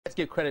Let's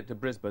give credit to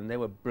Brisbane. They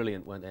were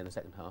brilliant, weren't they, in the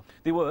second half?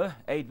 They were,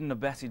 aided and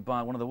abetted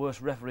by one of the worst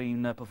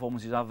refereeing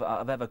performances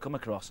I've ever come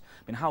across.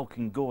 I mean, how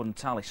can Gorden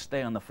Tallis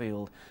stay on the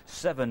field?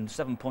 Seven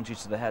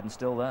punches to the head and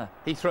still there.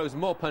 He throws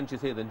more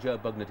punches here than Joe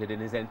Bugner did in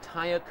his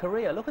entire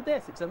career. Look at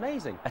this, it's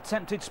amazing.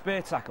 Attempted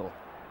spear tackle.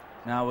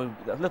 Now,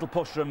 a little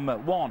push from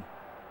 1,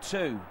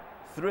 2,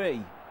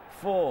 3,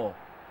 4,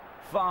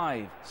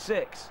 5,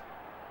 6,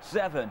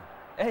 7,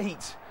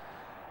 8.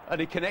 And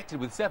he connected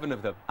with 7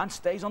 of them. And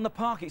stays on the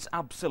park. It's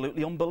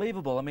absolutely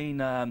unbelievable. I mean,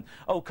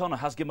 O'Connor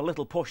has given a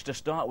little push to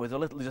start with.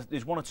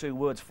 There's 1 or 2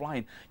 words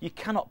flying. You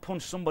cannot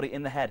punch somebody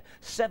in the head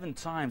 7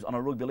 times on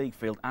a rugby league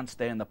field and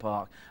stay in the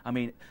park. I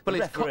mean, but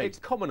it's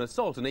common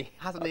assault, and he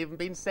hasn't even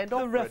been sent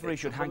off. The referee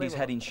should hang his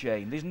head in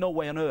shame. There's no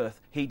way on earth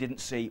he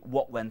didn't see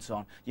what went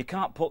on. You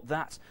can't put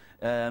that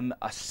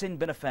a sin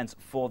bin offence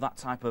for that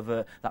type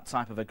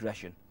of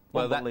aggression.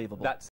 Well, unbelievable. That's